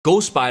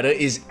Ghost Spider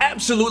is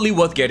absolutely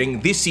worth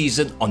getting this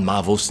season on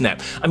Marvel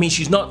Snap. I mean,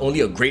 she's not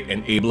only a great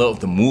enabler of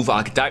the move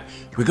archetype,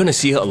 we're gonna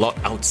see her a lot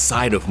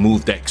outside of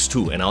move decks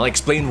too, and I'll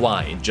explain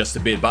why in just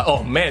a bit. But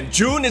oh man,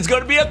 June is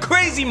gonna be a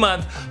crazy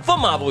month for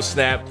Marvel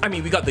Snap. I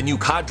mean, we got the new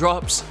card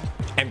drops,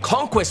 and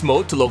Conquest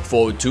mode to look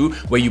forward to,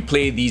 where you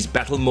play these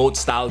battle mode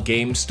style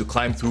games to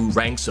climb through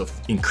ranks of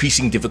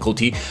increasing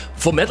difficulty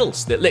for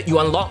medals that let you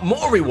unlock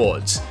more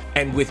rewards.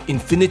 And with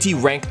Infinity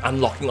rank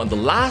unlocking on the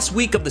last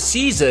week of the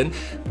season,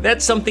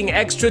 that's something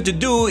extra to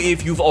do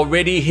if you've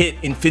already hit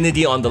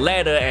Infinity on the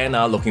ladder and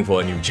are looking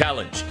for a new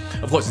challenge.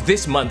 Of course,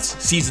 this month's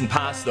Season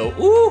Pass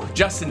though,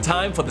 just in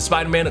time for the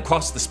Spider-Man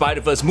Across the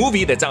Spider-Verse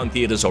movie that's out in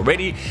theaters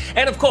already.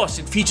 And of course,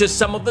 it features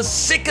some of the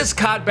sickest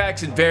card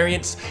backs and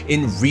variants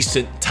in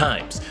recent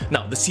times.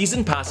 Now, the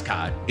Season Pass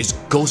card is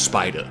Ghost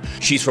Spider.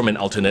 She's from an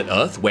alternate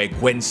Earth where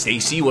Gwen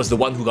Stacy was the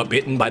one who got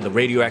bitten by the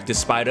radioactive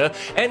spider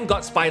and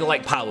got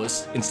spider-like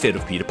powers instead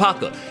of Peter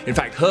Parker. In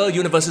fact, her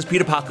universe's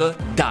Peter Parker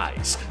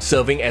dies,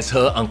 serving as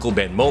her Uncle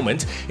Ben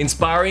moment,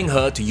 inspiring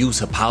her to use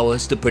her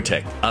powers to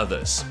protect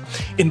others.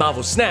 In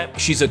Marvel Snap,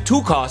 she's a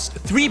 2-cost,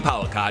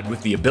 3-power card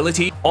with the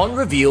ability, on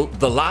reveal,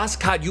 the last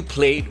card you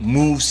played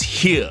moves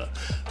here.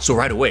 So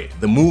right away,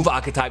 the move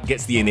archetype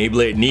gets the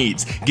enabler it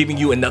needs, giving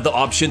you another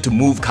option to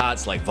move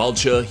cards like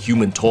Vulture,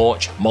 Human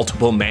Torch,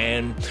 Multiple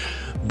Man.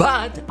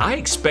 But I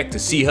expect to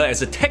see her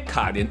as a tech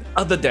card in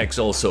other decks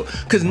also,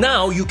 cause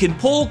now you can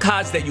pull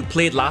cards that you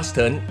played last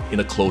turn in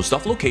a closed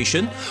off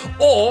location,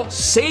 or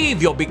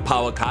save your big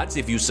power cards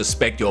if you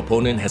suspect your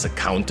opponent has a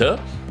counter.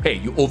 Hey,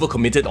 you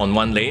overcommitted on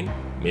one lane,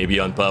 maybe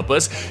on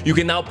purpose, you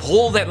can now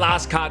pull that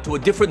last card to a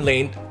different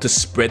lane to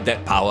spread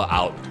that power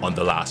out on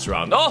the last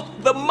round. Oh,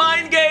 the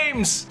mind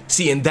games!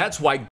 See, and that's why